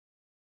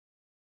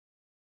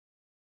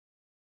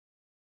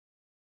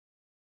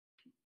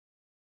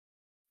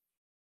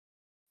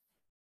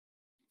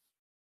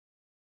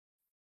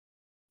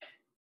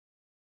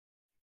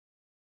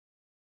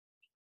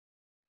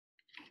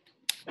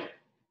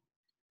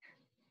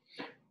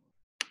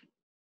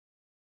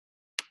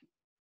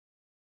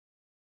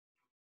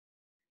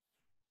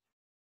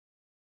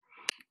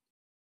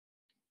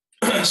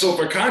So if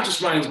our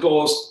conscious mind's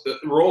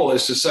role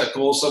is to set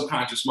goals,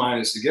 subconscious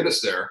mind is to get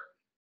us there.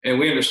 And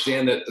we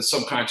understand that the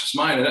subconscious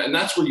mind, and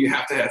that's where you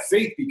have to have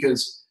faith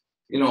because,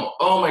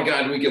 oh my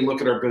God, we can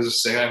look at our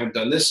business and say, I haven't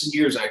done this in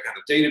years. I've got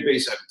a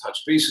database. I haven't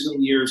touched base with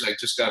them in years. I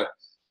just got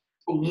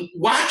to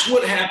watch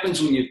what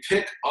happens when you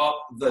pick up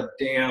the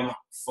damn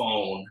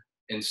phone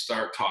and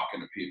start talking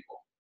to people.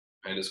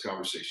 I had this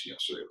conversation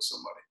yesterday with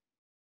somebody.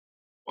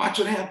 Watch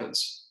what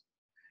happens.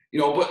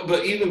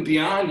 But even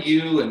beyond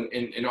you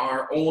and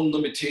our own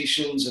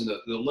limitations and the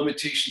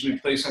limitations we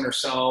place on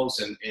ourselves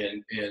and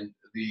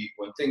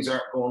when things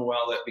aren't going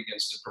well, that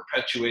begins to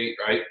perpetuate,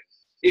 right?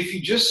 If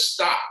you just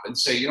stop and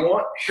say, you know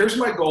what, here's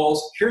my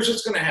goals, here's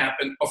what's going to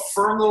happen,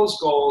 affirm those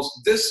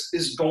goals, this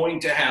is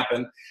going to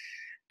happen.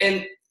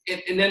 And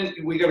then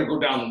we got to go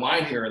down the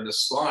line here in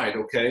this slide,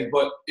 okay?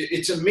 But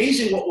it's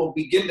amazing what will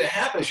begin to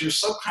happen is your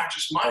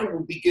subconscious mind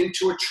will begin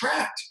to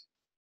attract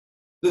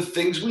the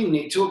things we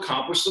need to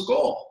accomplish the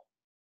goal.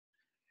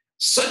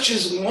 Such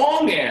as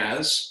long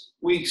as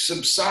we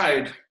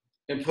subside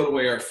and put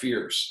away our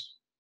fears.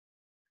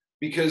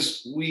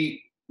 Because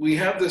we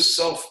have this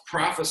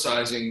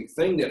self-prophesizing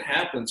thing that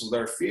happens with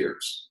our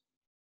fears.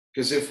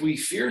 Because if we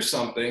fear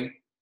something,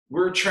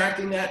 we're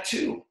attracting that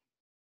too.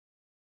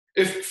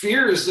 If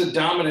fear is the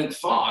dominant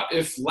thought,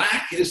 if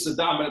lack is the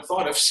dominant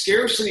thought, if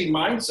scarcity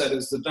mindset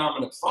is the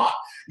dominant thought,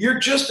 you're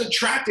just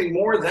attracting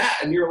more of that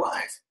in your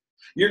life.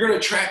 You're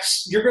going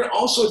to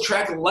also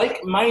attract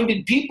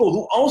like-minded people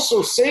who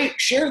also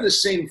share the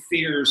same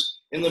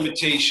fears and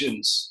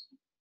limitations.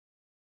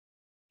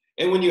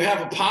 And when you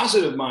have a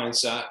positive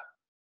mindset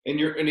and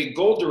you're in a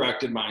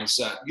goal-directed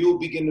mindset, you'll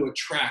begin to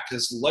attract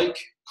as like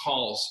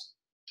calls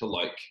to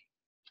like.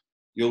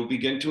 You'll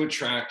begin to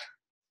attract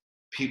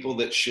people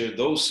that share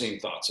those same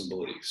thoughts and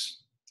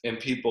beliefs, and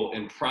people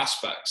and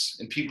prospects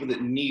and people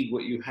that need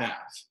what you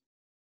have.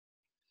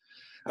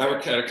 I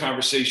had a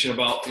conversation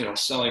about,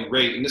 selling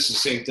rate, and this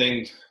is the same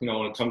thing,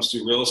 when it comes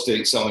to real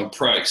estate, selling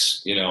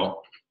price,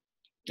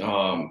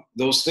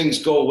 those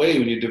things go away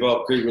when you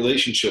develop great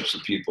relationships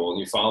with people and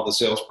you follow the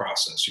sales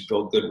process, you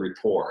build good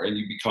rapport and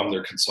you become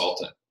their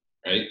consultant,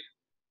 right?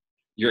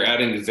 You're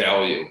adding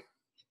value.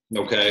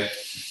 Okay.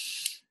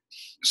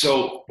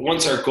 So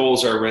once our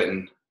goals are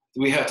written,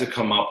 we have to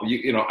come up,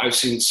 I've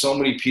seen so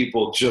many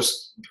people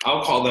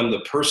I'll call them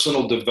the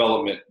personal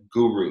development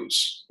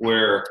gurus,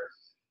 where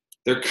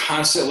they're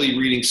constantly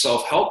reading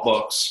self-help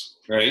books,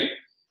 right?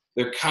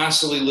 They're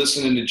constantly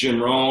listening to Jim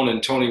Rohn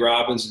and Tony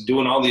Robbins and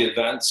doing all the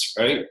events,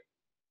 right?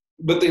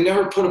 But they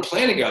never put a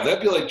plan together.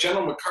 That'd be like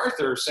General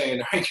MacArthur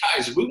saying, hey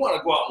guys, we want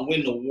to go out and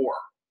win the war.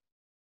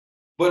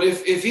 But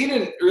if he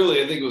didn't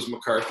really, I think it was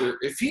MacArthur,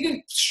 if he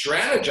didn't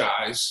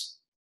strategize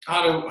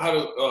how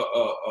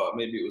to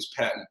maybe it was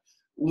Patton,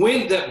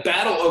 win that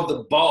battle of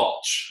the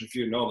Bulge, if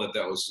you know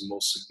that was the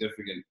most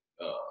significant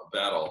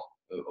battle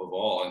of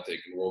all, I think,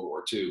 in World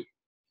War II.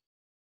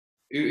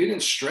 He didn't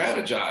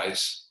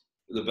strategize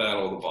the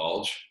Battle of the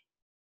Bulge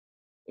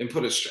and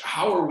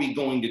how are we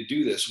going to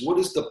do this? What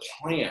is the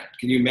plan?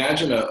 Can you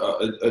imagine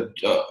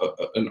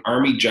an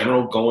army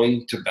general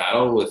going to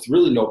battle with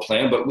really no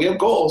plan, but we have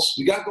goals.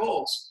 We got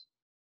goals.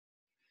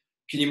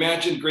 Can you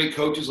imagine great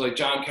coaches like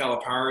John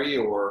Calipari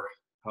or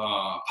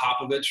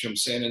Popovich from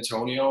San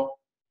Antonio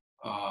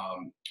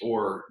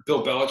or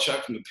Bill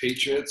Belichick from the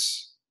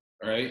Patriots,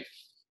 right?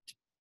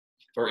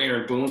 Or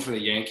Aaron Boone from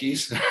the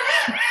Yankees. Sorry,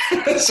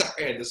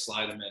 I had to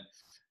slide him in.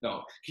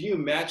 No, can you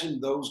imagine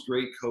those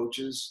great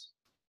coaches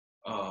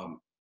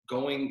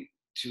going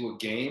to a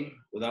game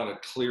without a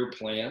clear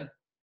plan?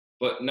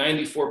 But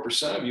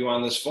 94% of you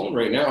on this phone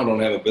right now don't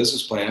have a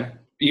business plan,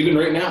 even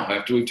right now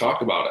after we've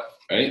talked about it,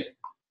 right?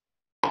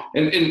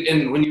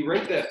 And when you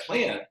write that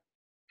plan,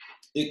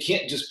 it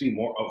can't just be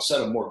a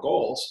set of more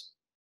goals.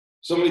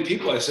 So many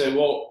people I say,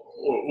 well,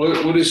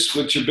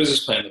 what's your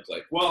business plan look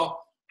like? Well,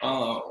 I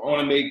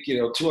want to make,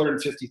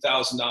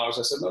 $250,000. I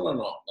said,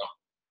 no.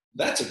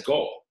 That's a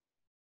goal.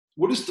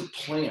 What is the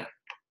plan?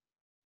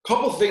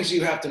 Couple of things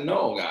you have to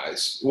know,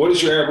 guys. What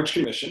is your average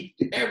commission?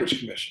 The average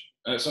commission.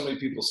 So many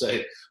people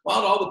say,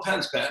 well, it all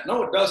depends, Pat.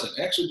 No, it doesn't.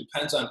 It actually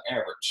depends on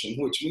average,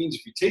 which means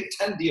if you take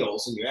 10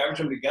 deals and you average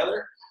them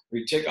together, or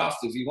you take off,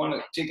 if you want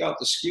to take out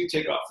the skew,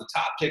 take off the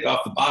top, take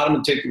off the bottom,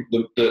 and take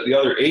the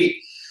other 8,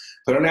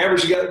 put an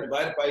average together,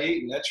 divide it by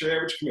 8, and that's your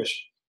average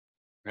commission,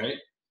 right?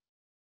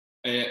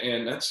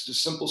 And that's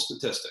just simple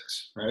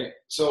statistics, right?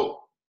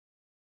 So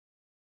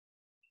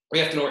we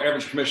have to know our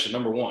average commission,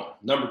 number one.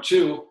 Number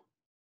two,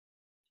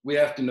 we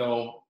have to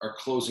know our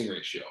closing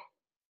ratio.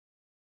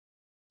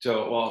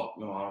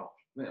 So,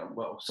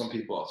 some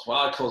people,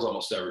 I close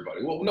almost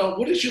everybody. Well, no,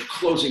 what is your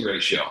closing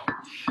ratio?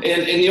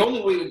 And the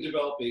only way to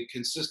develop a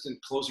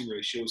consistent closing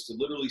ratio is to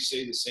literally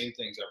say the same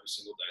things every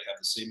single day, have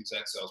the same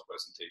exact sales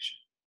presentation.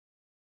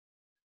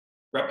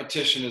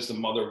 Repetition is the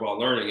mother of all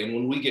learning. And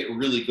when we get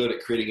really good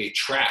at creating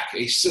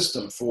a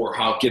system for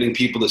how getting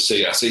people to say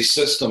yes, a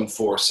system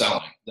for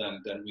selling,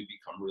 then we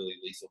become really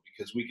lethal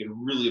because we can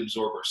really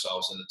absorb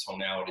ourselves in the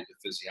tonality, the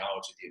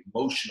physiology, the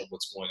emotion of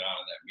what's going on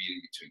in that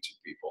meeting between two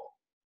people.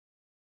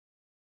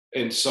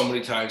 And so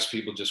many times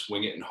people just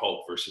wing it and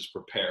hope versus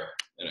prepare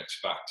and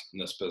expect in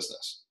this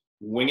business.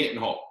 Wing it and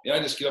hope. I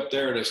just get up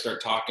there and I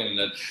start talking, and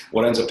then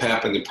what ends up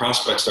happening, the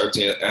prospect starts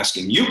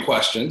asking you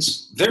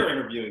questions. They're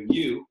interviewing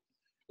you.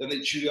 Then they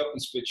chew you up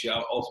and spit you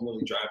out,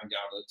 ultimately driving down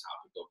to the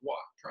topic of what?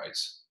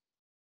 Price.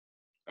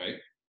 Right?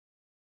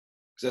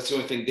 Because that's the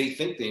only thing they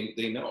think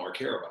they know or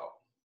care about.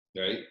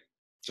 Right?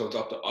 So it's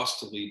up to us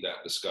to lead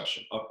that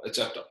discussion. It's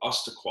up to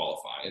us to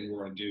qualify, and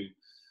we're going to do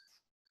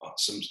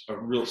a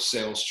real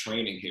sales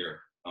training here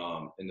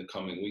in the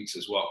coming weeks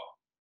as well.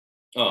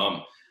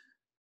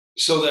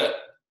 So that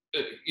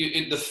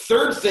the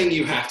third thing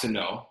you have to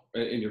know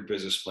in your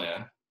business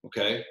plan,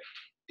 okay,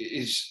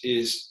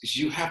 is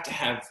you have to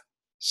have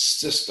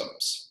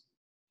systems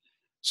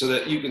so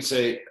that you can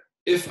say,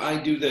 if I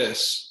do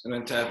this and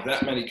then to have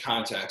that many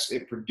contacts,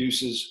 it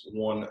produces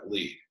one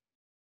lead.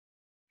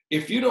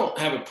 If you don't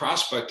have a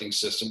prospecting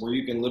system where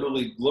you can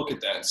literally look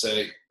at that and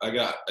say, I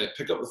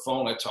pick up the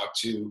phone, I talk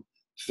to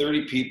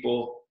 30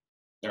 people.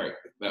 All right,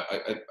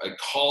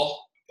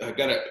 I've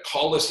got a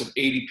call list of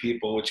 80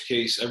 people, which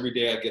case every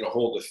day I get a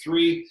hold of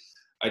 3.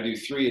 I do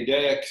 3 a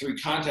day. 3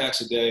 contacts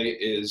a day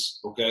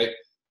is, okay,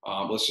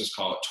 let's just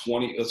call it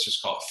 20. Let's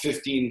just call it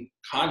 15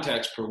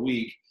 contacts per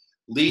week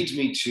leads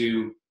me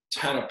to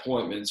 10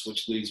 appointments,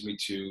 which leads me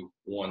to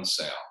 1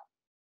 sale.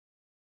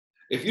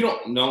 If you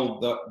don't know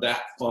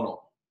that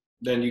funnel,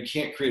 then you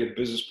can't create a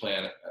business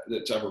plan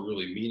that's ever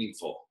really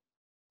meaningful.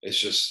 It's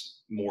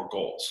just more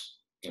goals,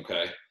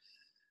 okay?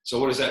 So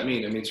what does that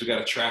mean? It means we got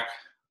to track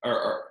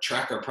our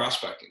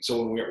prospecting.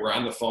 So when we're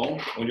on the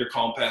phone, when you're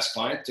calling past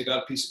clients, take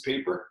out a piece of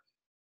paper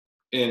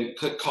and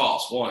click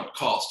calls. 1,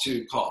 calls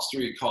 2, calls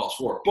 3, calls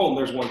 4. Boom,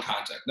 there's 1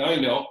 contact. Now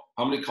you know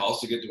how many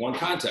calls to get to 1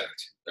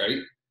 contact, right?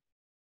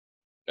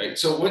 Right.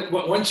 So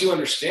once you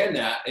understand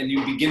that and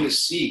you begin to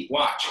see,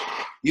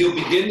 you'll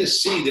begin to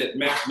see that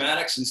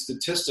mathematics and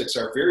statistics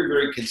are very,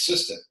 very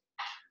consistent.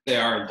 They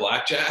are in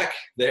blackjack,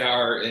 they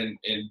are in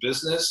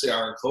business, they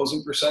are in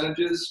closing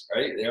percentages,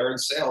 right? They are in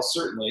sales,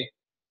 certainly.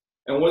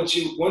 And once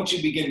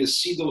you begin to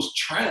see those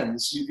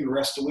trends, you can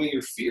rest away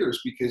your fears,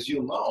 because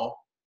you'll know,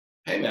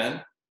 hey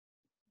man,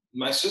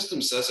 my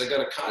system says I got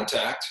to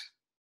contact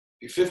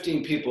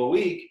 15 people a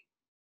week,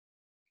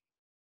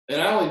 and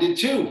I only did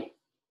 2.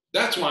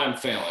 That's why I'm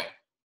failing.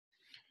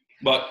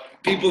 But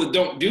people that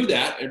don't do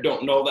that or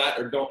don't know that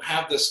or don't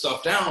have this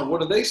stuff down, what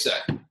do they say?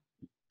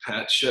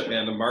 Pat, shit,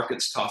 man, the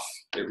market's tough.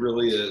 It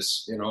really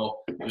is.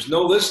 There's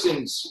no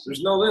listings.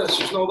 There's no this.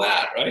 There's no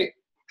that, right?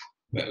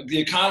 The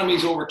economy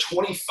is over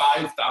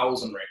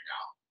 25,000 right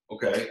now,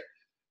 okay?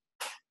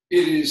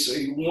 It is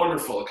a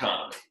wonderful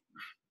economy.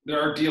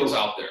 There are deals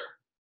out there.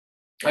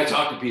 I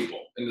talk to people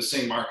in the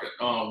same market.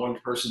 One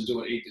person's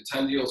doing 8 to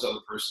 10 deals, the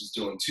other person's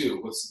doing 2.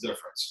 What's the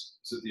difference?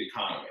 It's the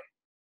economy.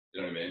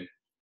 You know what I mean?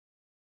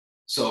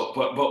 So,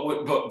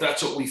 but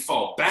that's what we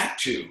fall back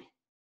to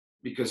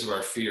because of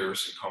our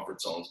fears and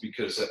comfort zones,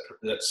 because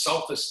that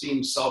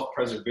self-esteem,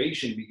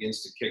 self-preservation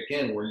begins to kick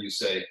in, where you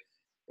say,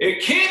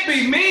 it can't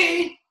be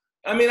me.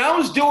 I mean, I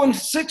was doing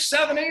 6,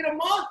 7, 8 a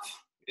month,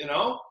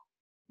 Now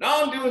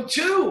I'm doing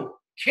 2.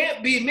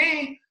 Can't be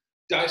me.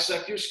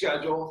 Dissect your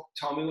schedule.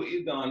 Tell me what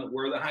you've done.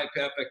 Where are the high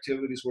path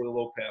activities? Where are the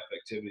low path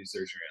activities?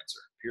 There's your answer.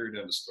 Period.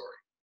 End of story.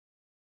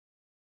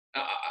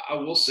 I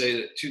will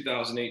say that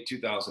 2008,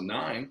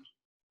 2009,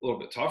 a little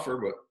bit tougher,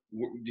 but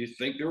do you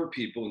think there were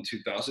people in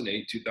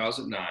 2008,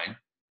 2009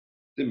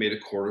 that made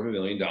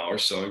 $250,000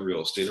 selling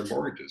real estate or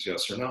mortgages?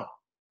 Yes or no?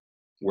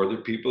 Were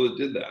there people that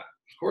did that?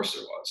 Of course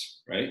there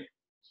was, right?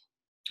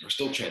 There were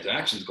still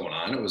transactions going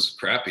on. It was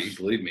crappy,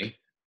 believe me.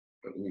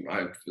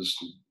 I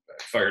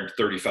fired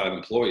 35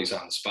 employees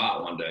on the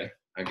spot one day.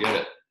 I get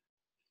it.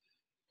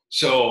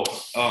 So,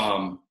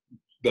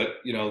 but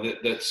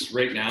that's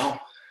right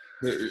now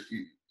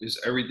is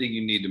everything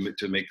you need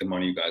to make the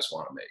money you guys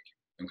want to make.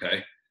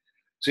 Okay.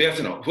 So you have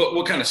to know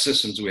what kind of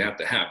systems do we have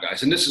to have,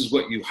 guys? And this is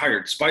what you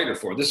hired Spider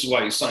for. This is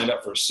why you signed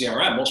up for a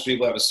CRM. Most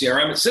people have a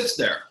CRM. It sits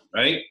there,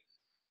 right?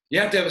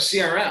 You have to have a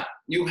CRM.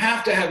 You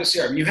have to have a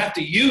CRM. You have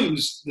to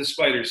use the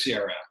Spider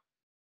CRM.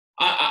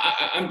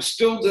 I'm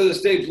still to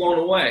this day blown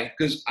away,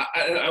 because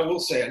I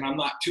will say, and I'm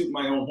not tooting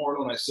my own horn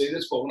when I say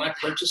this, but when I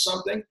purchase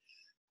something,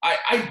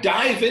 I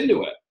dive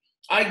into it.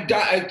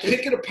 I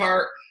pick it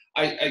apart.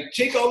 I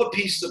take all the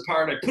pieces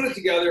apart. I put it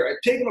together. I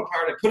take them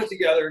apart. I put it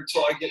together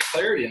until I get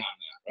clarity on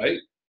that, right?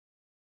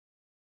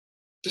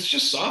 It's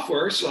just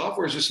software.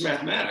 Software is just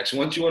mathematics.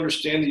 Once you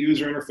understand the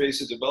user interface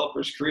that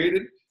developers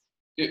created,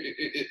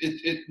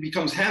 it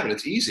becomes habit.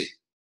 It's easy,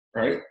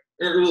 right?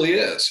 It really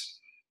is.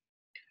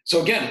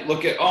 So again,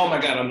 look at, oh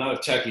my God, I'm not a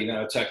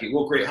techie.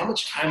 Well, great. How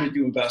much time did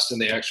you invest in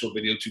the actual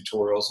video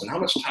tutorials? And how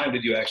much time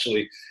did you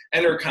actually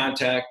enter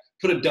contact,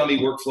 put a dummy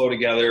workflow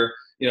together,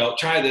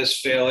 try this,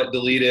 fail it,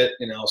 delete it,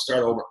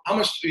 start over? How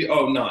much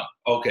none.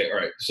 Okay, all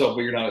right. So,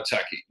 but you're not a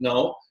techie.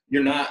 No,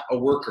 you're not a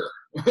worker.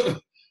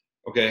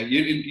 Okay,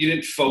 you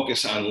didn't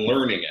focus on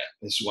learning it.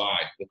 That's why,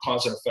 the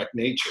cause and effect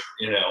nature,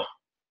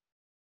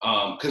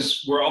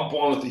 because we're all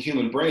born with the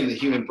human brain. The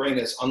human brain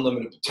has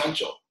unlimited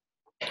potential.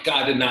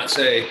 God did not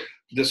say,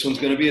 this one's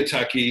going to be a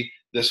techie,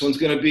 This one's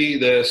going to be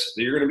this.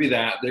 You're going to be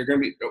that. They're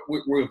going to be.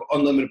 We're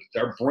unlimited.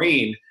 Our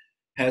brain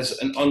has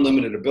an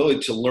unlimited ability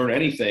to learn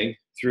anything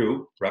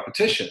through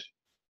repetition.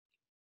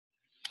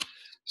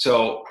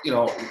 So, you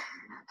know,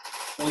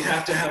 we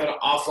have to have an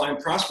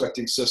offline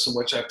prospecting system,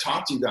 which I've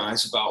talked to you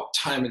guys about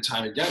time and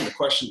time again.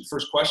 The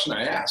first question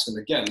I ask, and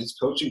again, these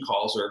coaching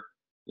calls are,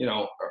 you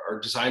know, are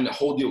designed to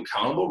hold you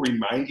accountable,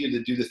 remind you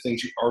to do the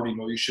things you already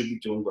know you should be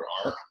doing but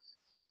aren't.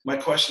 My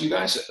question to you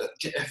guys,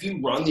 have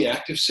you run the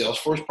active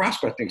Salesforce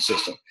prospecting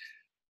system?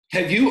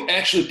 Have you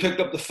actually picked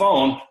up the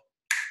phone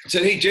and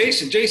said, hey,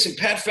 Jason,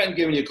 Pat Fenton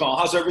giving you a call.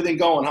 How's everything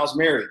going? How's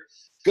Mary?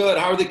 Good.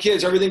 How are the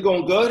kids? Everything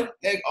going good?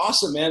 Hey,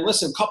 awesome, man.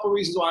 Listen, a couple of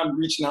reasons why I'm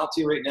reaching out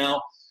to you right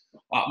now.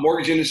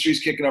 Mortgage industry is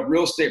kicking up.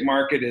 Real estate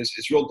market is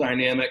real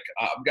dynamic.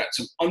 I've got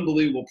some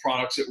unbelievable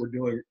products that we're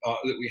doing,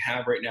 that we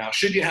have right now.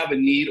 Should you have a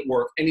need,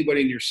 or if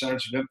anybody in your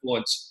centers of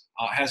influence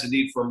has a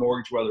need for a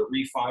mortgage, whether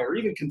refi or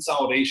even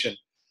consolidation,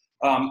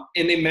 and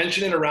they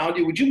mention it around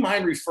you, would you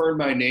mind referring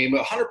my name?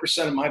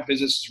 100% of my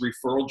business is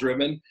referral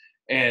driven,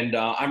 and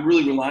I'm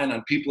really relying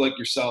on people like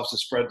yourselves to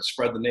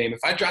spread the name. If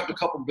I dropped a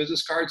couple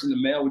business cards in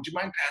the mail, would you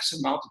mind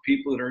passing them out to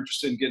people that are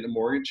interested in getting a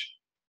mortgage?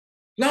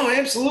 No,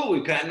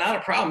 absolutely, Pat. Not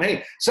a problem.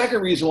 Hey,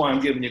 second reason why I'm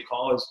giving you a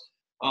call is,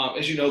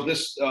 as you know,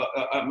 this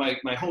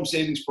my home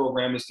savings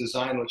program is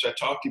designed, which I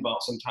talked to you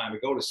about some time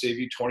ago, to save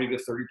you 20 to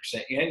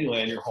 30%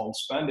 annually on your home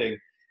spending.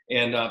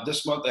 And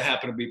this month I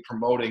happen to be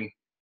promoting,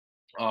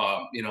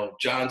 you know,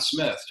 John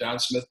Smith. John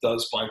Smith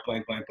does blank,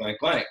 blank, blank, blank,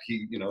 blank.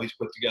 He's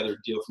put together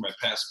a deal for my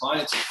past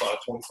clients. It's about a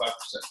 25%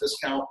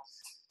 discount.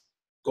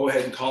 Go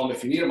ahead and call him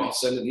if you need him. I'll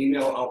send an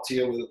email out to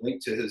you with a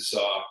link to his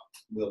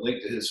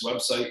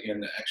website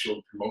and the actual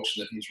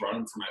promotion that he's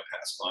running for my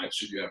past clients,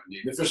 should you have a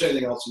need. If there's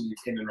anything else you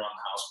came in around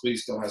the house,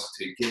 please don't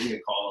hesitate. Give me a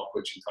call. I'll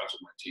put you in touch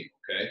with my team.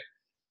 Okay.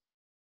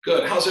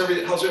 Good. How's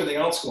everything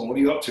else going? What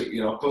are you up to?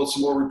 You know, build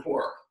some more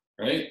rapport,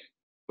 right?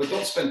 But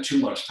don't spend too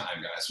much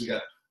time, guys. We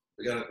got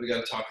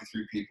to talk to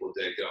 3 people a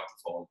day. Get off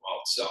the phone, go out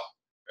and sell,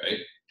 right?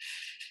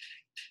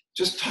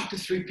 Just talk to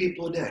 3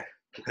 people a day.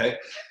 Okay.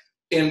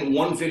 And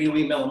 1 video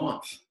email a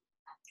month.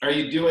 Are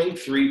you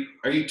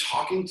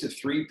talking to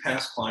 3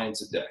 past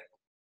clients a day?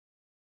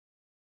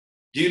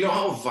 Do you know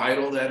how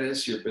vital that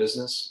is to your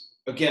business?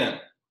 Again,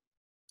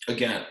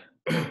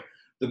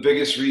 the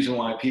biggest reason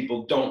why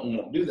people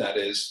won't do that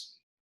is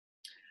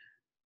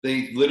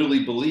they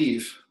literally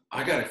believe,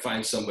 I got to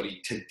find somebody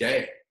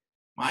today.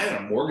 I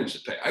had a mortgage to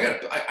pay.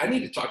 I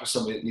need to talk to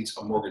somebody that needs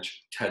a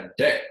mortgage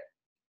today,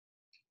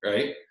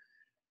 right?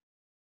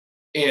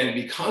 And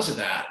because of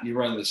that, you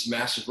run this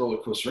massive roller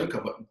coaster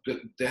income, but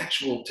the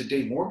actual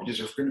today mortgages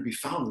are going to be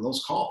found in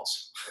those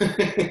calls.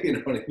 You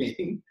know what I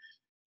mean?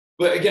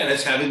 But again,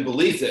 it's having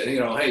belief that, you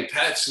know, hey,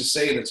 Pat's just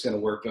saying it's going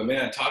to work, but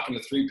man, talking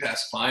to 3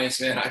 past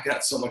clients, man, I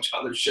got so much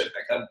other shit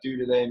I got to do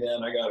today,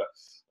 man. I got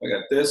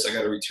this, I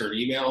got to return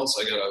emails.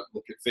 I got to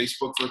look at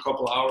Facebook for a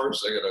couple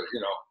hours. I got to,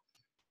 you know,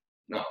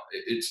 no,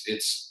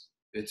 it's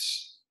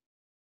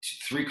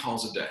 3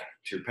 calls a day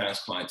to your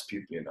past clients,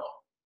 people you know,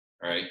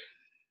 all right?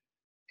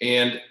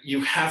 And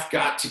you have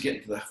got to get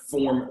into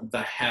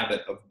the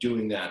habit of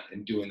doing that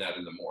and doing that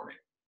in the morning.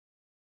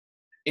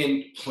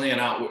 And plan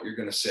out what you're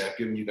going to say. I've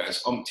given you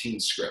guys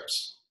umpteen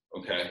scripts,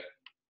 okay,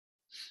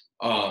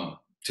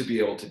 to be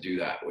able to do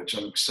that, which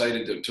I'm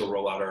excited to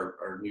roll out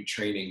our new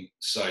training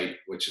site,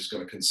 which is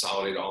going to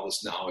consolidate all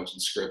this knowledge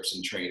and scripts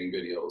and training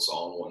videos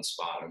all in one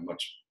spot in a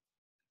much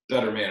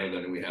better manner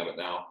than we have it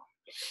now.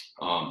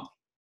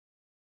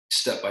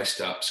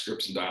 Step-by-step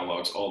scripts and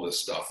dialogues, all this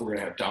stuff. We're going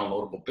to have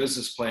downloadable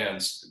business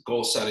plans,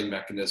 goal setting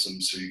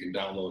mechanisms, so you can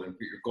download and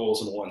put your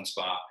goals in one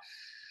spot.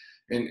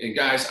 And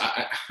guys,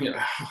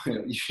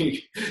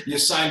 you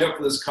signed up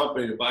for this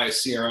company to buy a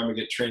CRM and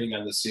get training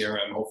on the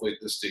CRM. Hopefully at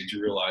this stage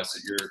you realize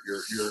that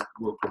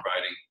we're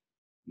providing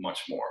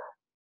much more.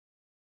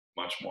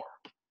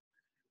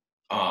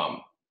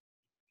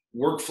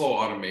 Workflow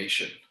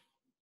automation.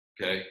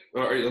 Okay.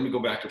 All right, let me go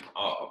back to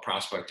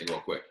prospecting real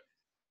quick.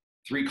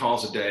 3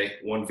 calls a day,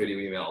 1 video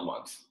email a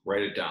month.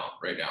 Write it down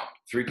right now.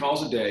 3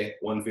 calls a day,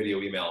 1 video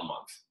email a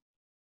month.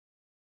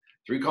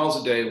 3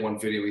 calls a day, 1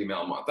 video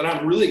email a month. And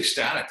I'm really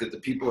ecstatic that the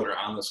people that are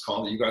on this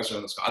call, that you guys are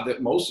on this call,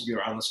 that most of you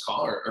are on this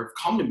call, or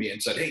come to me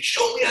and said, hey,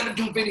 show me how to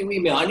do video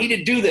email. I need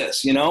to do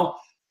this, you know?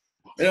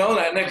 And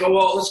I go,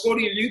 well, let's go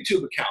to your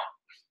YouTube account.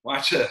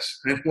 Watch this.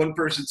 And one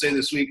person say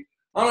this week,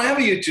 I don't have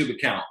a YouTube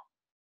account.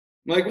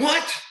 I'm like,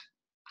 what?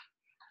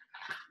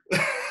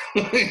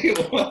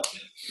 What?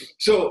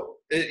 So,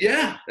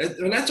 yeah,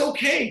 and that's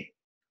okay.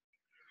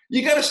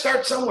 You got to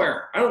start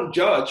somewhere. I don't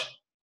judge,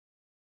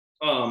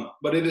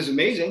 but it is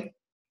amazing.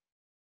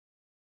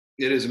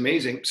 It is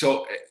amazing.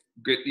 So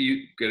get a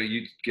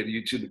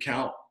YouTube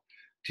account.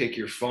 Take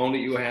your phone that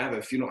you have.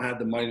 If you don't have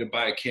the money to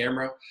buy a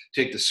camera,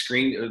 take the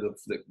screen or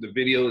the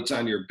video that's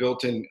on your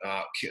built-in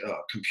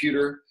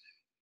computer.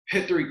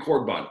 Hit the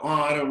record button. Oh,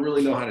 I don't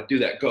really know how to do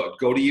that. Go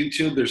to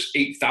YouTube. There's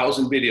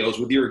 8,000 videos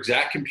with your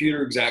exact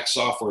computer, exact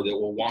software that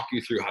will walk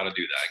you through how to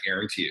do that. I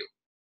guarantee you.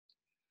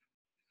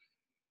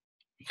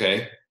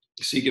 Okay?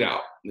 Seek it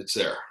out. It's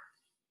there.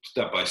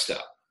 Step by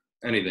step.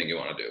 Anything you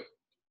want to do.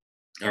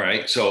 All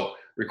right. So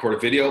record a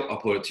video,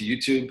 upload it to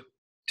YouTube,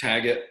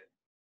 tag it,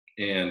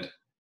 and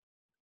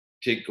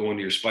go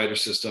into your Spider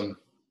system,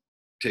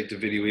 take the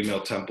video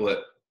email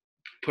template,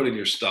 put in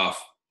your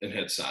stuff, and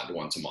hit send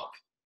once a month.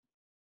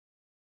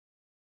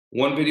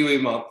 One video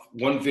email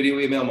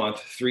a month,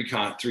 three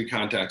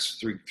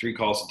contacts, three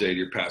calls a day to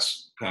your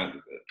past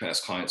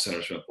client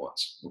centers of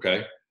influence.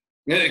 Okay.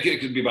 And it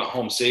could be about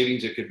home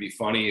savings. It could be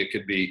funny. It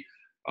could be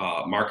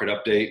market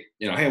update.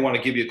 Hey, I want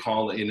to give you a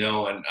call and let you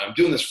know. And I'm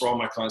doing this for all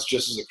my clients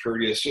just as a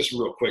courteous, just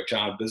real quick,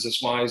 John,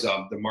 business wise.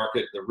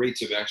 The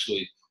rates have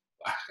actually,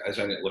 guys,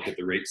 I didn't look at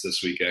the rates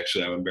this week.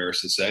 Actually, I'm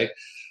embarrassed to say.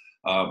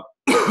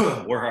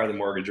 Where are the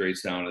mortgage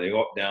rates down? They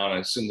go up, down. I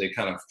assume they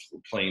kind of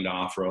planed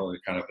off, or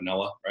kind of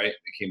vanilla, right?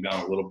 They came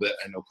down a little bit,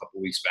 I know, a couple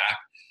of weeks back.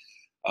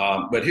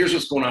 But here's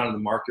what's going on in the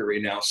market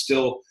right now.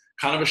 Still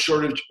kind of a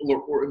shortage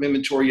of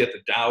inventory, yet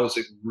the Dow is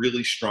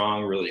really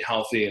strong, really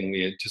healthy, and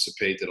we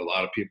anticipate that a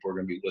lot of people are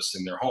going to be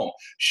listing their home.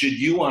 Should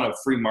you want a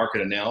free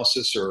market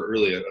analysis or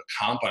really a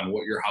comp on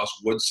what your house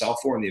would sell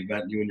for in the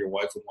event you and your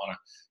wife would want to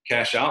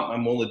cash out,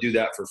 I'm willing to do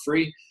that for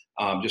free.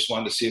 Just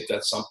wanted to see if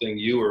that's something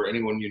you or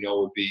anyone you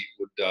know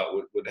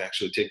would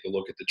actually take a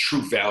look at the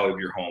true value of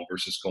your home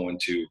versus going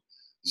to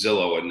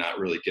Zillow and not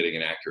really getting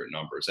an accurate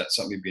number. Is that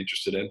something you'd be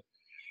interested in?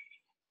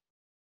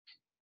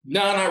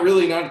 No, not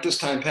really. Not at this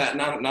time, Pat.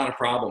 Not a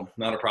problem.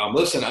 Not a problem.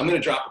 Listen, I'm going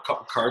to drop a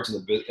couple cards in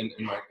the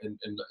mail,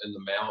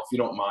 if you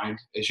don't mind.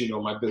 As you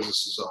know, my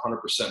business is 100%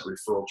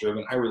 referral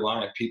driven. I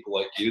rely on people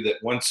like you that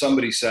when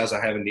somebody says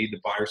I have a need to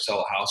buy or sell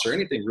a house or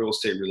anything real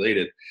estate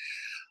related,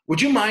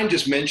 would you mind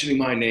just mentioning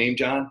my name,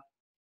 John?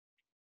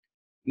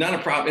 Not a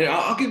problem.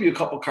 I'll give you a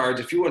couple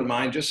cards if you wouldn't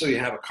mind, just so you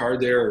have a card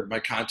there or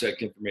my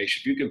contact information.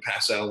 If you can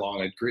pass that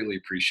along, I'd greatly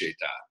appreciate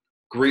that.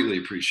 Greatly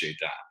appreciate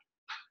that.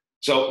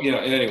 So,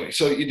 anyway,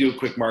 so you do a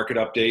quick market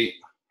update,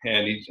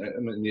 and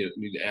I'm going to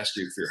need to ask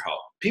you for your help.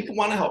 People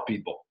want to help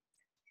people.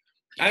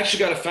 I actually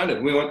got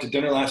offended. We went to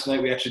dinner last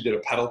night. We actually did a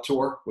pedal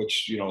tour,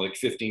 which, like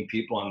 15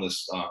 people on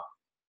this,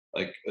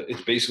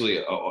 it's basically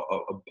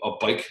a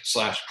bike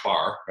 /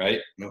 bar, right?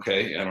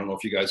 Okay. I don't know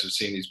if you guys have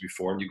seen these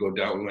before. And you go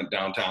down, we went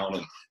downtown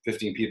and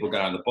 15 people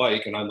got on the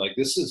bike. And I'm like,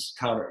 this is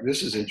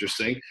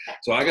interesting.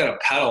 So I got to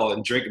pedal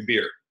and drink a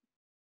beer.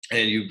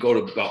 And you go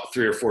to about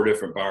 3 or 4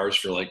 different bars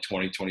for like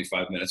 20,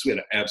 25 minutes. We had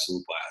an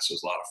absolute blast. It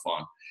was a lot of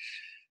fun.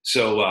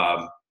 So,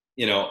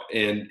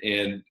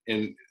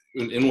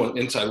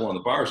 inside one of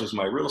the bars was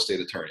my real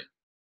estate attorney.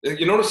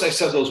 You notice I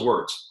said those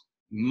words,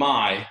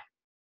 my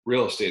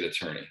real estate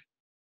attorney.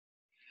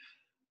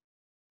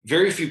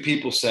 Very few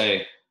people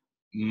say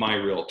my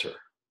realtor.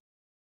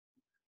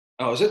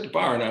 I was at the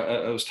bar and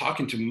I was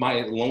talking to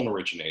my loan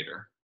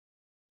originator,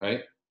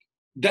 right?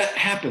 That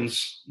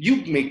happens.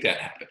 You make that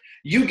happen.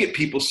 You get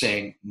people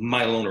saying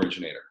my loan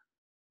originator,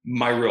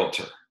 my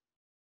realtor.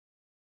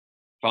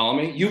 Follow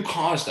me? You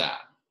cause that.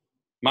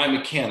 My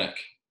mechanic,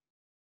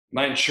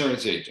 my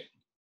insurance agent,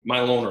 my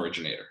loan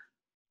originator.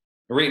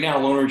 Right now,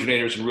 loan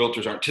originators and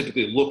realtors aren't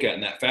typically looked at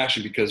in that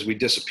fashion because we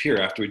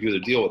disappear after we do the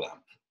deal with them,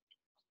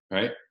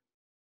 right?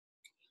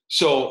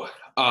 So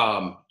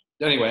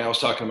anyway, I was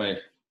talking to my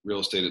real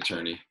estate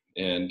attorney,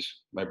 and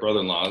my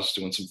brother-in-law is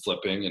doing some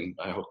flipping, and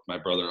I hooked my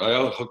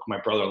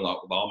brother-in-law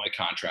with all my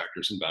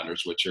contractors and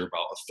vendors, which are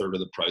about a third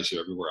of the price of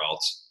everywhere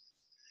else,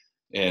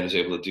 and is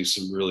able to do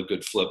some really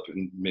good flip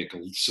and make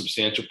a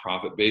substantial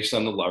profit based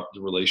on the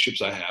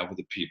relationships I have with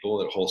the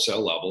people at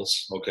wholesale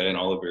levels, okay, in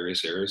all the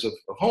various areas of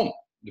home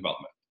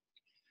development.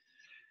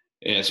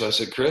 And so I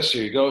said, Chris,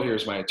 here you go.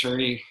 Here's my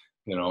attorney.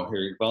 Here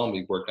you go.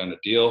 We worked on a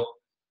deal.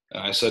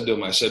 And I said to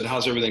him,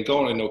 how's everything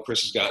going? I know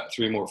Chris has got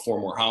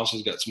 4 more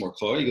houses, got some more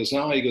clothes. He goes,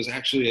 no. He goes,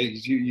 actually,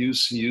 you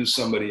use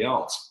somebody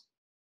else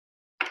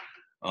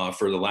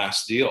for the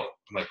last deal.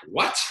 I'm like,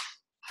 what?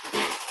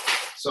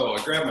 So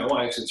I grabbed my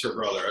wife, it's her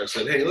brother. I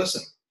said, hey,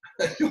 listen,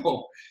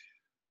 you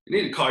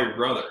need to call your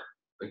brother.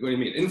 Like, what do you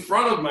mean? In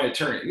front of my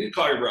attorney, you need to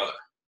call your brother.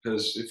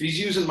 Because if he's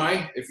using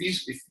my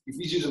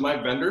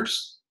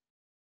vendors,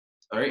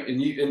 all right,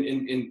 and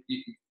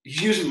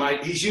he's using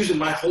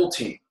my whole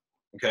team,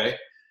 okay?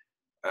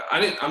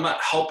 I'm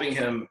not helping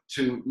him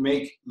to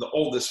make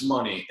all this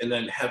money and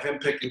then have him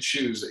pick and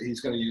choose that he's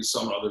going to use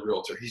some other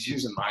realtor. He's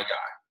using my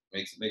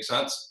guy. Make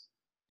sense?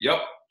 Yep.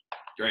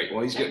 Great.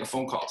 Well, he's getting a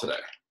phone call today,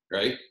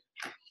 right?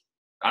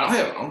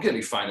 I don't get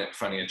any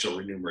financial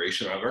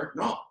remuneration ever.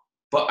 No.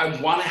 But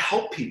I want to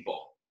help people.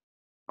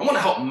 I want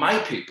to help my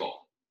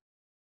people.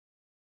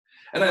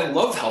 And I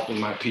love helping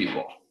my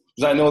people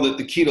because I know that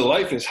the key to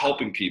life is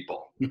helping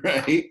people,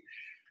 right?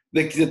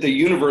 That the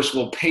universe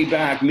will pay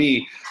back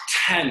me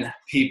 10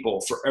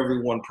 people for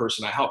every one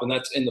person I help. And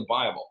that's in the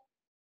Bible,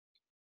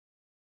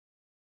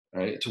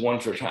 right? It's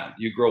 1 for 10.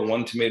 You grow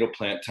 1 tomato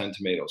plant, 10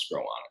 tomatoes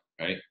grow on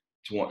it, right?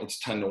 It's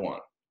 10 to 1.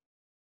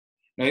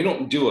 Now, you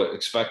don't do it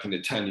expecting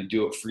to 10. You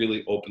do it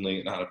freely, openly,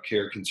 and out of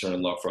care, concern,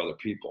 and love for other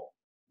people.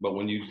 But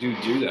when you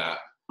do that,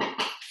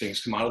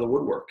 things come out of the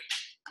woodwork.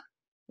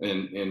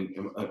 And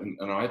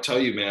I tell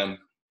you, man,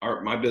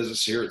 my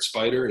business here at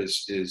Spider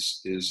is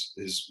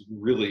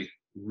really,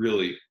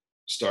 really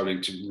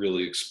starting to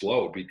really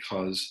explode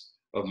because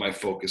of my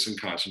focus and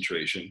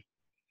concentration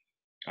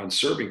on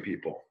serving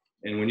people.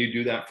 And when you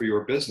do that for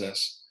your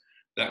business,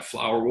 that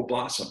flower will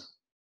blossom.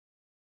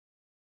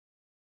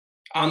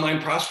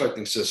 Online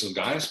prospecting system,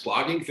 guys,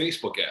 blogging,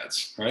 Facebook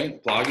ads, right?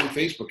 Blogging,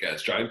 Facebook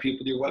ads, driving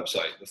people to your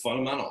website, the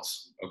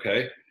fundamentals,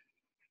 okay?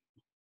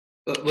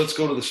 Let's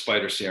go to the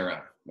Spider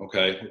CRM,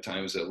 okay? What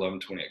time is it?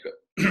 11:28, good.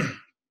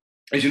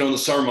 As you know, in the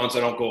summer months,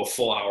 I don't go a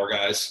full hour,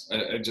 guys. I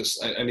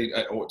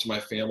owe it to my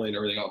family and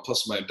everything else.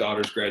 Plus my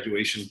daughter's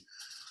graduation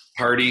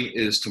party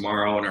is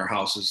tomorrow, and our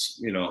house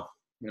is,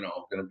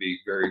 going to be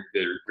very,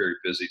 very, very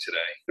busy today,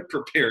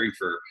 preparing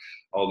for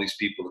all these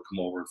people to come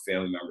over and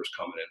family members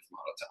coming in from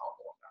out of town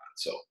and whatnot.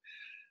 So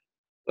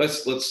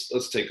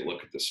let's take a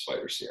look at this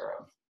Spider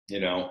CRM.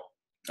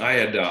 I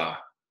had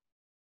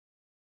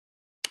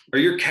are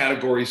your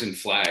categories and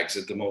flags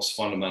at the most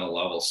fundamental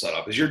level set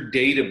up? Is your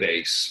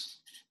database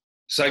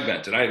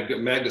segmented? I had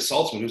Magda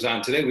Saltzman, who's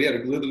on today. We had a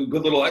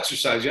good little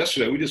exercise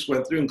yesterday. We just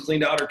went through and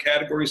cleaned out our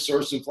categories,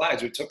 sources, and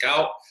flags. We took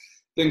out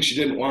things she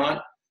didn't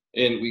want,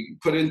 and we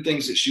put in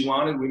things that she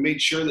wanted. We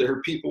made sure that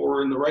her people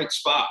were in the right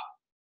spot,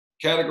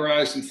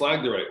 categorized and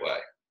flagged the right way.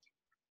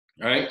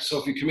 All right. So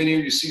if you come in here,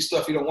 you see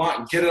stuff you don't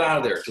want, get it out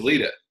of there, delete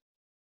it,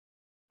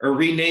 or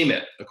rename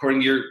it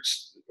according to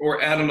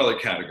or add another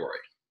category.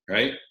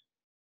 Right.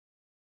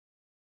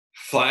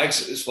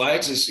 Flags is,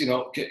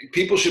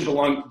 people should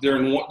belong.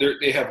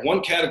 They have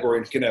one category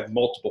and can have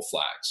multiple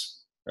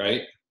flags.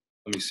 Right.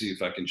 Let me see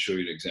if I can show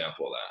you an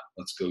example of that.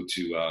 Let's go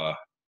to.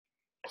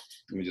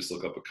 Let me just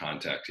look up a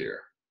contact here.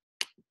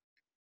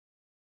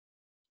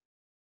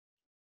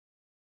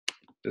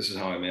 This is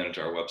how I manage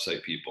our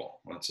website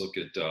people. Let's look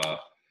at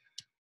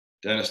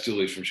Dennis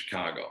Dooley from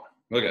Chicago.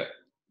 Look at,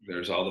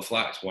 there's all the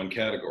flags, one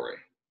category,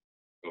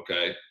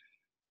 okay?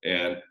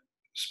 And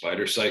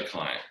Spider site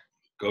client,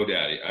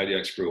 GoDaddy,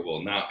 IDX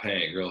approval, not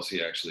paying. Realize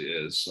he actually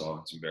is, so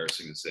it's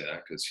embarrassing to say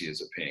that because he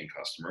is a paying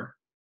customer.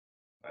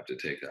 I have to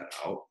take that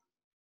out.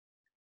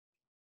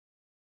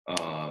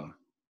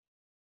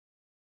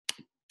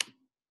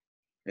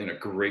 And a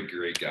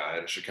great guy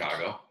out of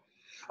Chicago.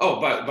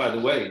 Oh, by the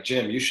way,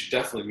 Jim, you should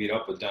definitely meet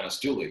up with Dennis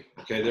Dooley.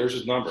 Okay, there's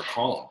his number.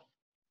 Call him.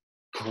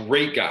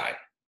 Great guy.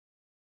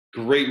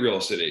 Great real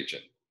estate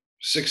agent.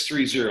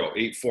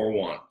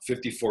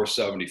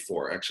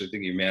 630-841-5474. Actually, I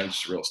think he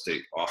manages the real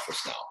estate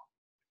office now.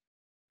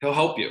 He'll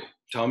help you.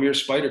 Tell him you're a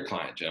Spider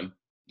client, Jim.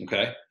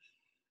 Okay.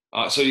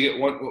 So you get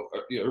one.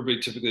 Everybody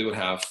typically would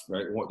have,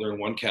 right? They're in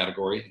one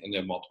category and they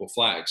have multiple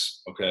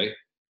flags. Okay.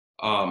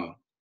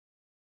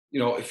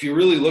 If you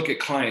really look at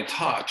client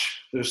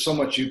touch, there's so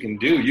much you can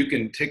do. You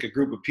can take a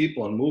group of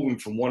people and move them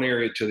from one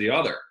area to the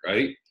other,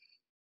 right?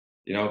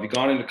 If you've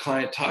gone into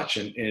client touch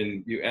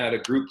and you add a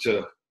group to,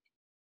 let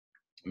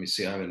me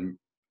see, I'm in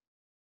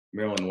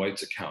Marilyn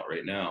White's account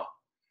right now.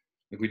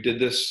 Like we did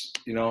this,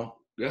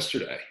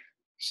 yesterday.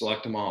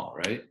 Select them all,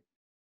 right?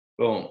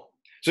 Boom.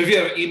 So if you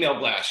have an email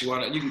blast, you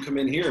can come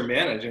in here and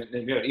manage it. And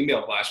if you have an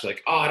email blast, you're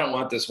like, oh, I don't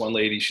want this one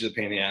lady. She's a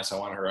pain in the ass. I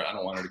don't want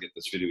her to get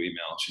this video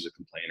email. She's a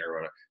complainer or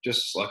whatever.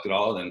 Just select it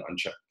all and then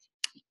uncheck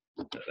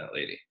that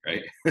lady,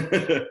 right?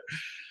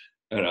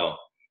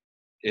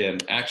 In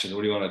action,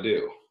 what do you want to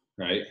do,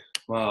 right?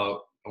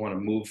 Well, I want to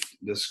move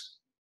this.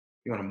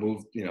 You want to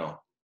move,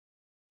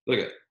 look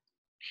at,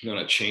 you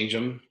want to change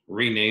them,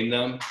 rename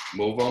them,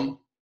 move them,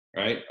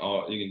 right?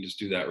 Oh, you can just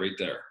do that right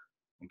there,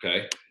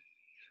 okay?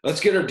 Let's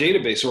get our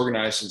database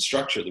organized and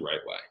structured the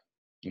right way,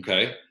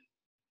 okay?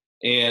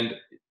 And,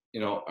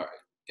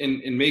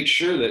 and make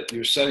sure that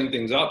you're setting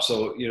things up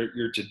so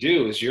your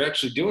to-do is you're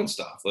actually doing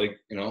stuff like,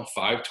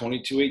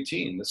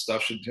 5/22/18. This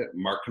stuff should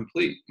mark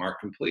complete,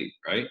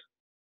 right?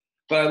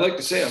 But I'd like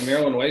to say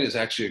Marilyn White is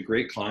actually a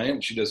great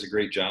client. She does a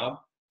great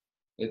job.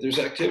 If there's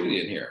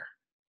activity in here,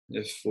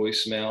 if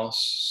voicemail,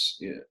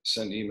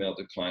 send email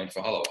to client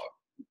follow-up,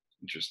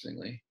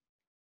 interestingly.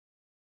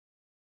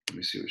 Let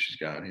me see what she's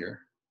got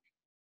here.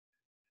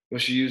 Well,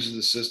 she uses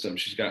the system.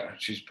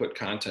 She's put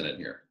content in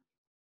here.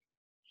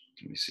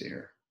 Let me see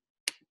here.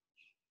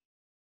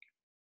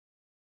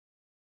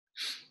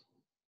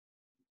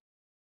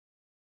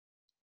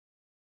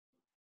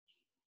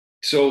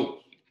 So,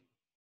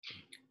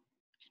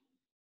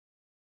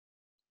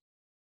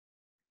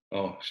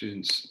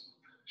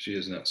 she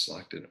has not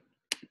selected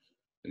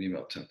an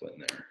email template in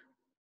there.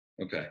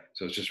 Okay,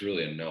 so it's just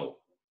really a no.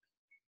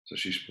 So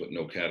she should put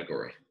no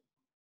category.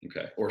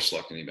 Okay, or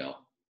select an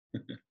email.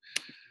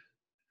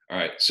 All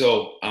right,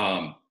 so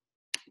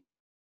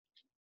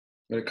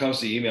when it comes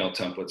to email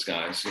templates,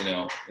 guys,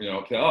 oh,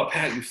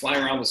 Pat, you fly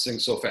around this thing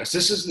so fast.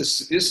 This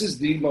is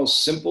the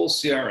most simple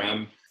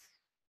CRM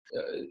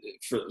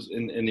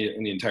in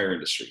the entire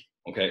industry.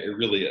 Okay, it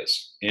really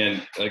is.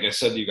 And like I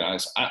said to you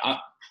guys,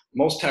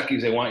 most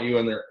techies, they want you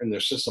in their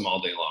system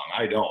all day long.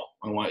 I don't.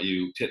 I want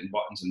you hitting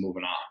buttons and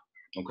moving on.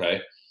 Okay.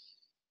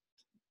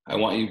 I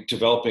want you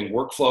developing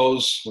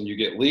workflows. When you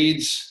get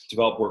leads,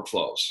 develop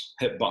workflows,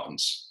 hit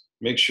buttons.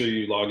 Make sure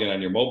you log in on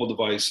your mobile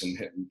device and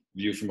hit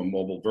view from a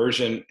mobile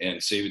version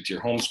and save it to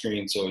your home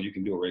screen so you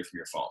can do it right from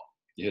your phone.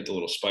 You hit the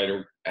little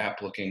spider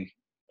app looking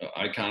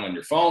icon on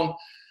your phone,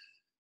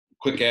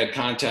 quick add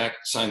contact,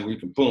 assign, you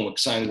can boom,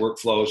 assign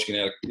workflows. You can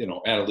add,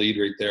 add a lead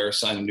right there,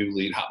 assign a new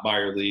lead, hot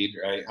buyer lead,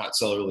 right? Hot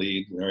seller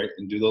lead, right?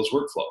 And do those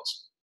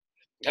workflows.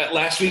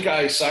 Last week,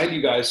 I assigned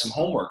you guys some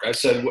homework. I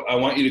said, I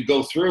want you to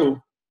go through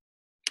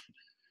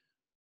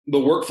the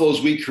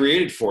workflows we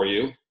created for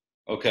you,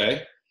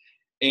 okay?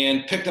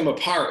 And pick them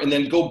apart and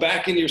then go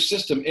back in your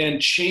system and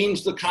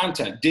change the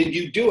content. Did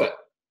you do it?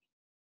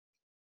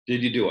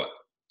 Did you do it?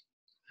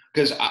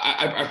 Because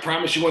I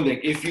promise you one thing,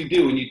 if you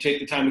do and you take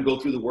the time to go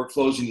through the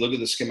workflows and you look at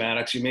the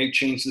schematics, you may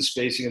change the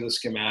spacing of the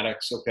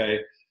schematics,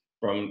 okay,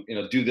 from,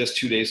 do this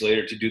 2 days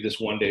later to do this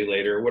 1 day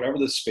later, whatever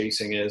the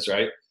spacing is,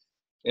 right?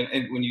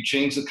 And when you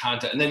change the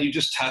content, and then you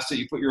just test it,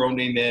 you put your own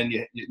name in,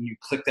 you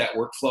click that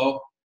workflow,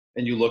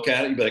 and you look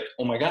at it, you'd be like,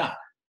 oh my God,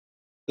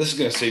 this is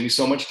going to save me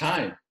so much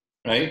time,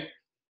 right?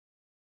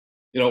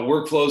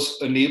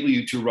 Workflows enable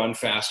you to run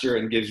faster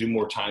and gives you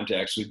more time to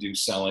actually do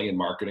selling and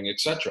marketing,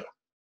 etc.,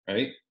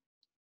 right?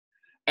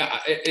 And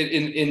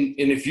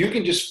if you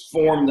can just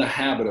form the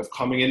habit of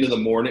coming in in the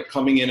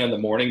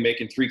morning,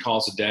 making 3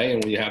 calls a day,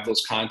 and when you have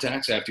those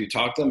contacts, after you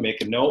talk to them,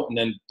 make a note, and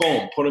then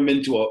boom, put them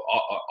into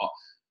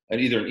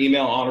either an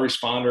email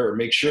autoresponder, or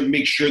make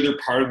sure they're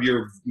part of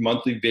your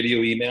monthly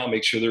video email.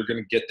 Make sure they're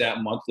going to get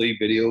that monthly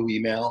video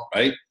email,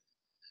 right?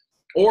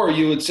 Or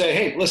you would say,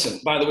 hey, listen,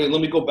 by the way,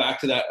 let me go back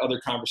to that other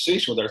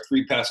conversation with our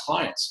 3 past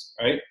clients,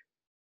 right?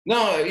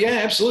 No,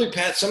 yeah, absolutely,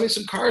 Pat. Send me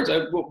some cards.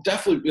 I will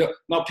definitely.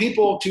 Now,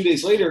 people 2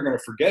 days later are going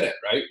to forget it,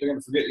 right? They're going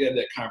to forget you had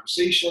that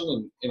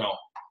conversation, and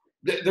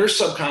their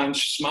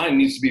subconscious mind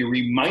needs to be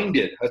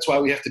reminded. That's why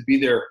we have to be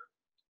there.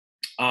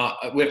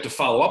 We have to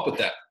follow up with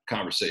that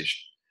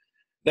conversation.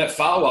 That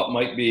follow-up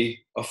might be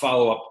a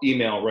follow-up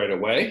email right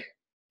away,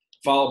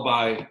 followed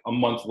by a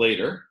month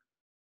later,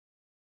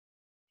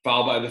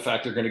 followed by the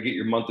fact they're going to get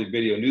your monthly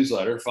video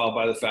newsletter, followed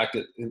by the fact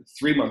that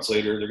 3 months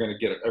later, they're going to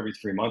get it every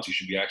 3 months. You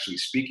should be actually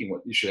speaking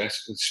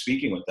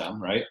with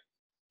them, right?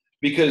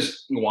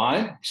 Because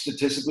why?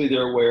 Statistically,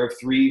 they're aware of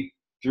three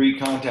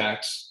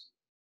contacts,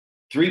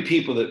 3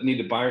 people that need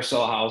to buy or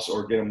sell a house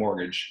or get a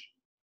mortgage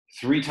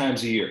 3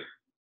 times a year.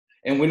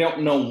 And we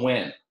don't know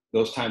when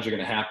those times are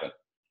going to happen.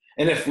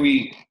 And if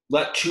we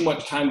let too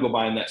much time go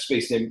by in that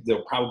space, then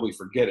they'll probably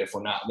forget if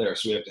we're not there.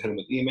 So we have to hit them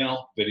with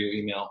email, video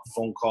email,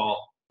 phone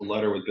call, a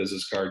letter with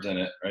business cards in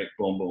it, right?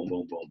 Boom, boom,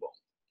 boom, boom, boom.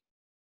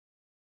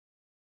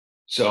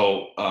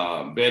 So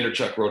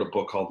Vanderchuck wrote a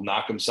book called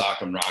Knock 'em,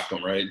 Sock 'em, Rock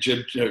 'em, right? I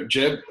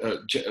forget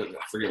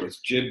what it's,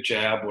 jib,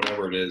 jab,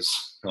 whatever it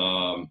is.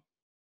 And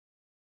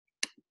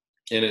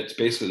it's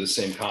basically the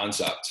same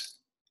concept.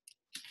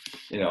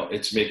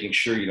 It's making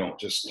sure you don't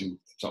just do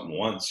something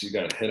once. You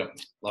got to hit them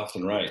left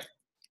and right.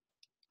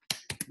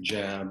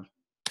 Jab.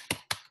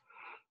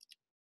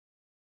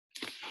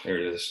 There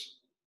it is.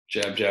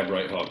 Jab, jab,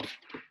 right hook,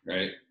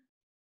 right?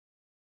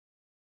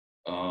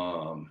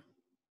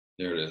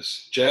 There it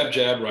is. Jab,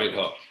 jab, right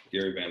hook.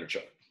 Gary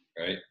Vaynerchuk,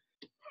 right?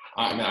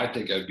 I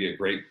think that'd be a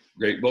great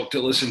book to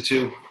listen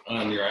to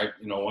on your,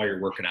 while you're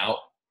working out,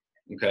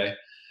 okay?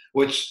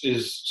 Which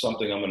is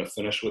something I'm going to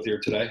finish with here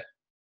today.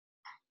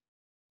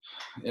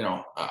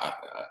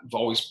 I've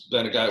always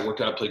been a guy that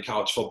worked out, played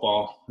college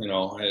football. I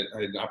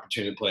had an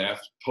opportunity to play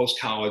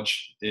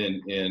post-college,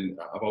 and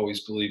I've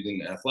always believed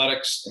in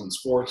athletics and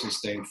sports and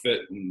staying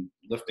fit and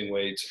lifting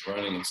weights and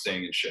running and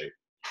staying in shape.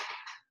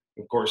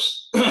 Of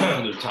course, there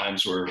are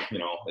times where, I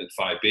had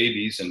 5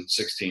 babies and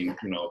 16,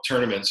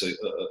 tournaments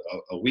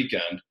a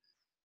weekend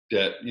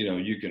that,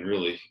 you can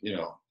really,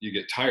 you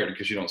get tired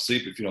because you don't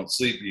sleep. If you don't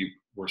sleep, you eat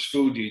worse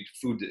food. You eat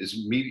food that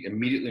is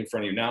immediately in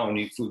front of you now, and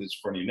you eat food that's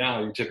in front of you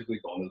now. You're typically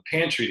going to the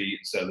pantry to eat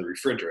instead of the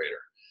refrigerator.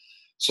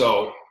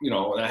 So,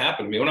 that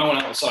happened to me. When I went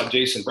out and saw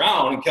Jason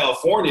Brown in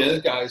California,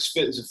 this guy is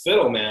fit as a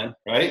fiddle, man,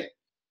 right?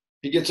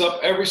 He gets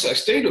up I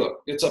stay to it,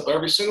 gets up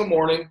every single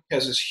morning,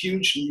 has this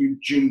huge,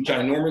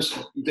 ginormous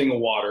thing of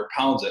water,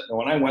 pounds it. And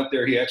when I went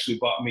there, he actually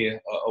bought me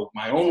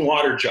my own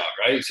water jug,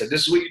 right? He said,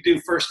 this is what you do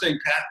first thing,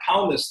 Pat,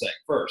 pound this thing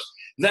first,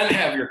 then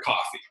have your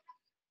coffee.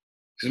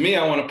 Because me,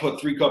 I want to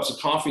put 3 cups of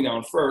coffee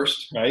down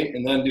first, right?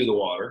 And then do the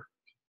water.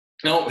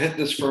 No, hit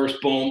this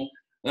first, boom.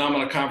 Now I'm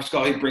on a conference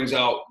call. He brings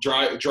out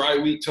dry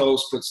wheat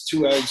toast, puts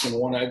 2 eggs and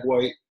 1 egg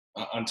white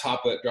on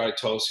top of that dry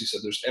toast. He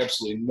said, there's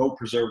absolutely no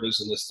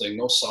preservatives in this thing,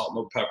 no salt,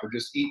 no pepper.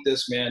 Just eat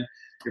this, man.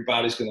 Your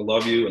body's going to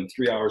love you. And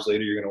 3 hours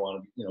later, you're going to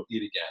want to,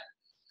 eat again.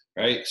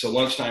 Right. So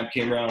lunchtime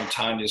came around, and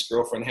Tanya's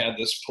girlfriend had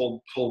this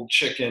pulled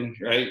chicken,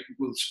 right,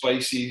 with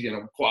spicy,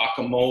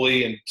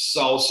 guacamole and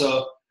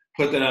salsa.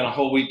 Put that on a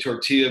whole wheat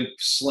tortilla,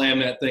 slam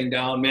that thing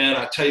down, man.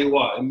 I tell you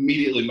what,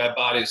 immediately my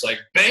body's like,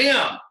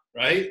 bam,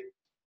 right?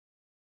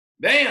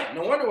 Bam.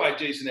 No wonder why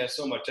Jason has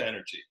so much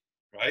energy,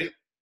 right?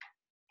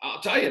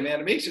 I'll tell you, man,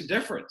 it makes a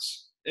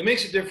difference. It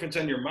makes a difference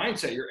on your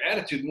mindset, your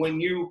attitude, when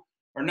you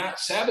are not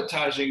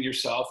sabotaging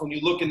yourself. When you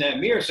look in that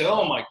mirror, say,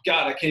 oh my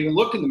God, I can't even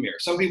look in the mirror.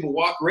 Some people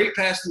walk right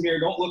past the mirror.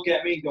 Don't look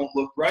at me. Don't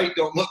look right.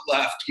 Don't look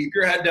left. Keep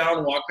your head down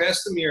and walk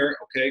past the mirror.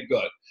 Okay,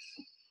 good.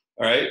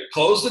 All right.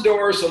 Close the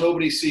door so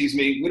nobody sees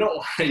me. We don't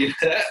want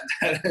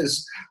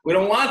we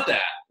don't want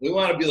that. We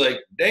want to be like,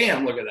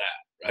 damn, look at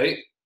that. Right.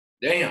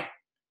 Damn.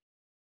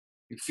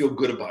 You feel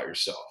good about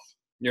yourself.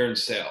 You're in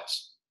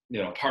sales.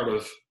 You know, part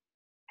of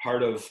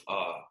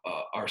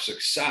our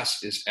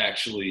success is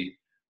actually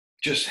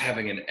just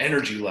having an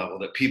energy level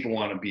that people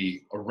want to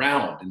be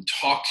around and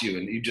talk to you,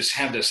 and you just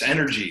have this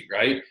energy,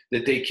 right?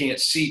 That they can't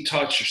see,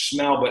 touch, or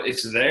smell, but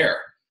it's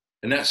there.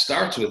 And that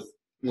starts with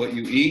what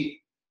you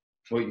eat,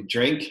 what you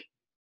drink,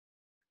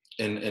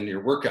 and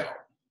your workout.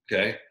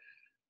 Okay,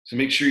 so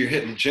make sure you're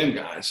hitting the gym,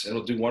 guys.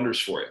 It'll do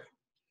wonders for you.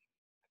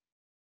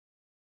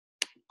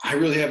 I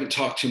really haven't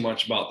talked too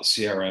much about the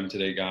CRM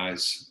today,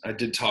 guys. I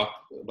did talk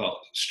about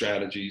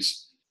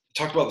strategies.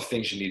 I talked about the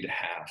things you need to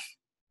have.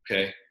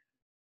 Okay,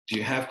 do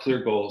you have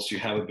clear goals? Do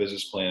you have a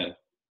business plan?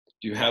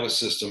 Do you have a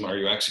system? Are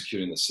you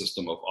executing the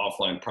system of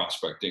offline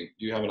prospecting?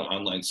 Do you have an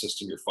online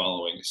system you're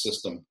following, a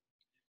system?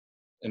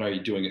 And are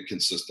you doing it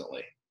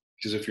consistently?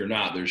 Because if you're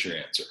not, there's your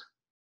answer.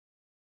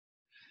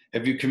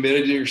 Have you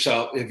committed to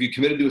yourself? Have you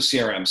committed to a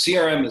CRM?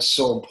 CRM is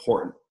so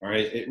important, all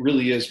right? It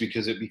really is,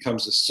 because it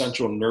becomes the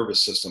central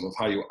nervous system of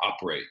how you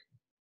operate.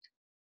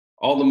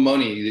 All the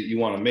money that you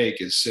want to make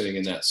is sitting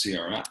in that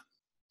CRM.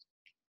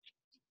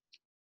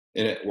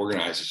 And it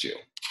organizes you.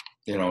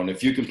 You know, and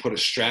if you can put a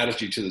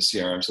strategy to the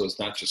CRM, so it's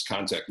not just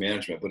contact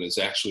management, but it's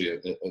actually a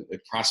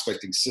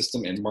prospecting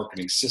system and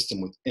marketing system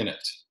within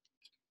it,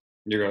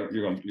 you're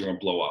gonna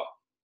blow up.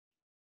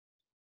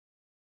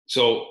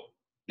 So,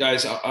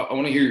 guys, I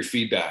want to hear your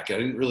feedback. I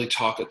didn't really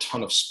talk a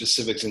ton of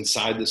specifics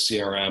inside the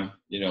CRM,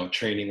 you know,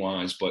 training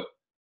wise, but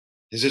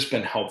has this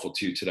been helpful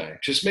to you today?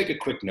 Just make a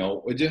quick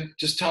note, would you?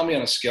 Just tell me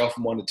on a scale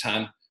from 1 to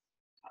 10.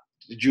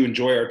 Did you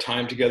enjoy our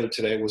time together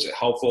today? Was it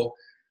helpful?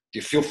 Do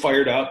you feel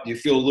fired up? Do you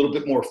feel a little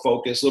bit more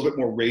focused, a little bit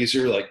more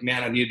razor, like,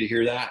 man, I needed to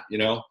hear that, you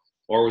know?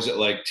 Or was it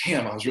like,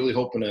 damn, I was really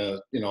hoping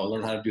to, you know,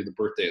 learn how to do the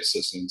birthday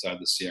assistant inside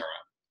the CRM?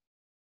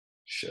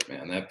 Shit,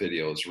 man, that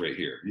video is right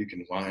here. You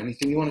can find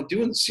anything you want to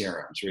do in the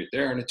CRM. It's right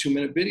there in a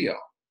 2-minute video.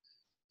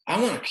 I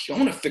want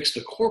to fix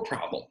the core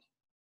problem.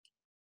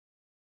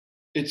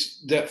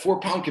 It's that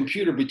 4-pound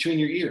computer between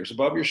your ears,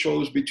 above your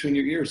shoulders, between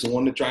your ears, the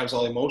one that drives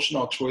all emotion,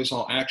 all choice,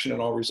 all action,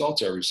 and all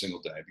results every single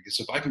day. Because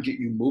if I can get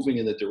you moving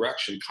in the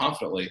direction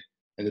confidently,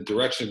 in the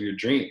direction of your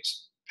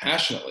dreams,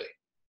 passionately,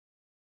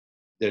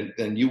 then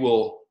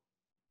you'll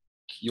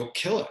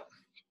kill it.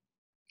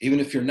 Even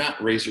if you're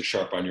not razor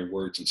sharp on your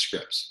words and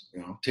scripts,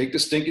 you know, take the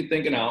stinking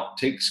thinking out,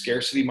 take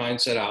scarcity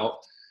mindset out,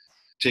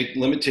 take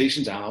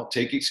limitations out,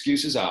 take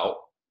excuses out.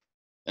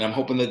 And I'm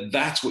hoping that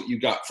that's what you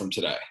got from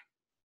today.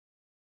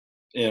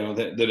 You know,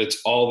 that it's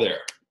all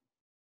there.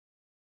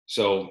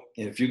 So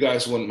if you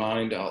guys wouldn't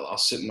mind, I'll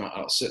sit in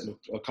a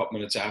couple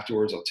minutes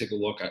afterwards. I'll take a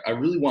look. I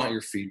really want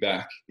your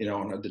feedback, you know,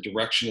 on the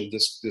direction of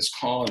this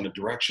call, and the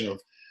direction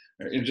of,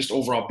 and just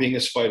overall being a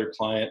Spider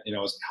client, you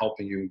know, is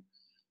helping you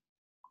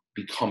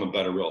become a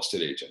better real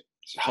estate agent.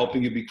 It's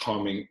helping you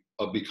become a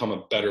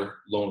better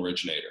loan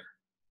originator.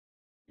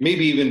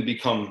 Maybe even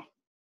become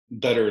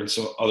better in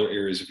some other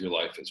areas of your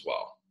life as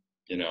well,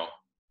 you know.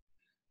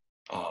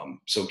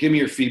 So give me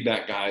your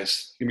feedback,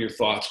 guys. Give me your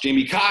thoughts.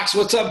 Jamie Cox,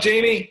 what's up,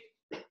 Jamie?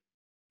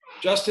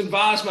 Justin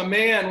Voss, my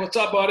man, what's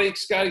up, buddy?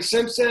 Scotty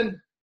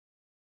Simpson,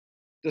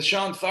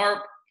 Deshaun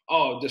Tharp.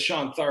 Oh,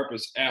 Deshaun Tharp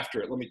is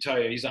after it. Let me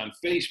tell you, he's on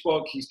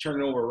Facebook. He's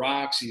turning over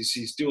rocks.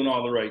 He's doing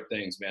all the right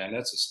things, man.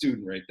 That's a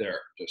student right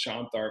there.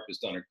 Deshaun Tharp has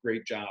done a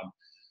great job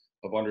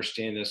of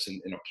understanding this and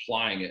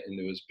applying it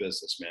into his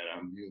business,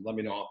 man. Let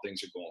me know how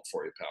things are going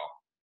for you, pal.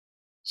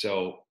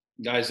 So,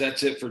 guys,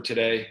 that's it for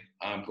today.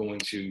 I'm going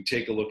to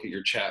take a look at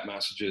your chat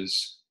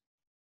messages.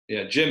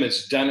 Yeah, Jim,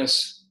 it's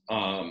Dennis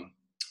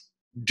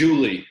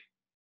Dooley.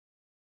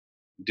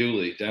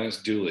 Dennis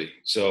Dooley.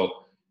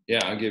 So, yeah,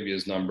 I'll give you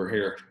his number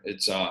here.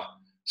 It's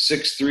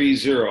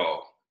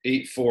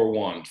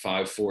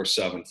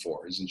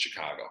 630-841-5474. He's in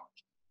Chicago.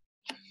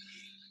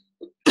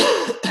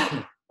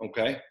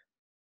 Okay.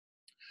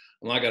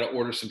 Well, I got to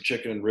order some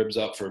chicken and ribs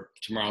up for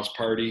tomorrow's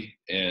party,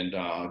 and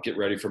get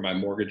ready for my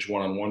mortgage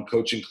one-on-one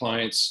coaching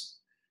clients.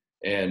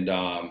 And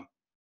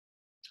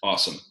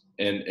awesome.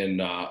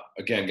 And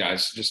again,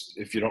 guys, just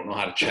if you don't know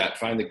how to chat,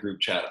 find the group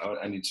chat.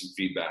 I need some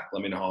feedback.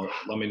 Let me know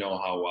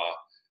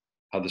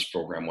how this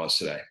program was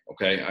today.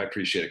 Okay. I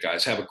appreciate it,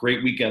 guys. Have a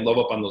great weekend. Love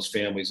up on those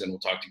families, and we'll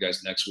talk to you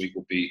guys next week.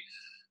 Will be,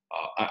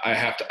 I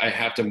have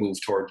to move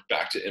towards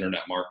back to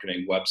internet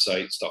marketing,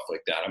 website, stuff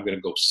like that. I'm going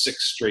to go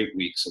 6 straight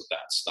weeks of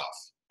that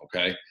stuff.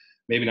 Okay.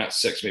 Maybe not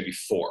 6, maybe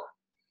 4.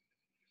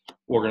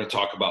 We're going to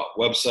talk about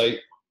website,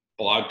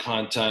 blog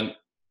content,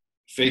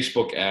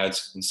 Facebook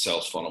ads, and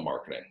sales funnel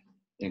marketing.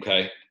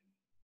 Okay.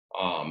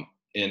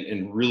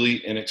 And really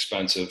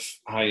inexpensive,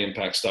 high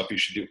impact stuff you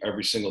should do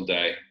every single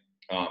day,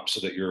 so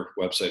that your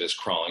website is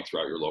crawling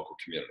throughout your local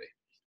community.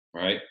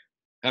 All right.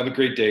 Have a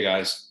great day,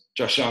 guys.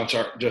 Deshaun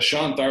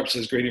Tharp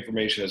says great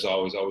information as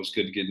always. Always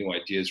good to get new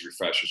ideas,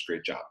 refreshers.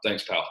 Great job.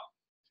 Thanks, pal.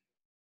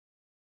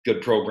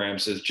 Good program,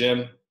 says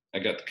Jim. I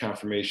got the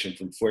confirmation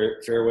from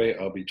Fairway.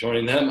 I'll be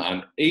joining them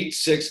on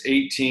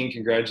 8/6/18.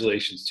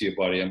 Congratulations to you,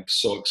 buddy. I'm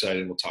so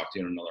excited. We'll talk to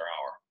you in another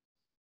hour.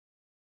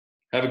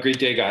 Have a great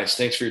day, guys.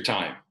 Thanks for your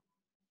time.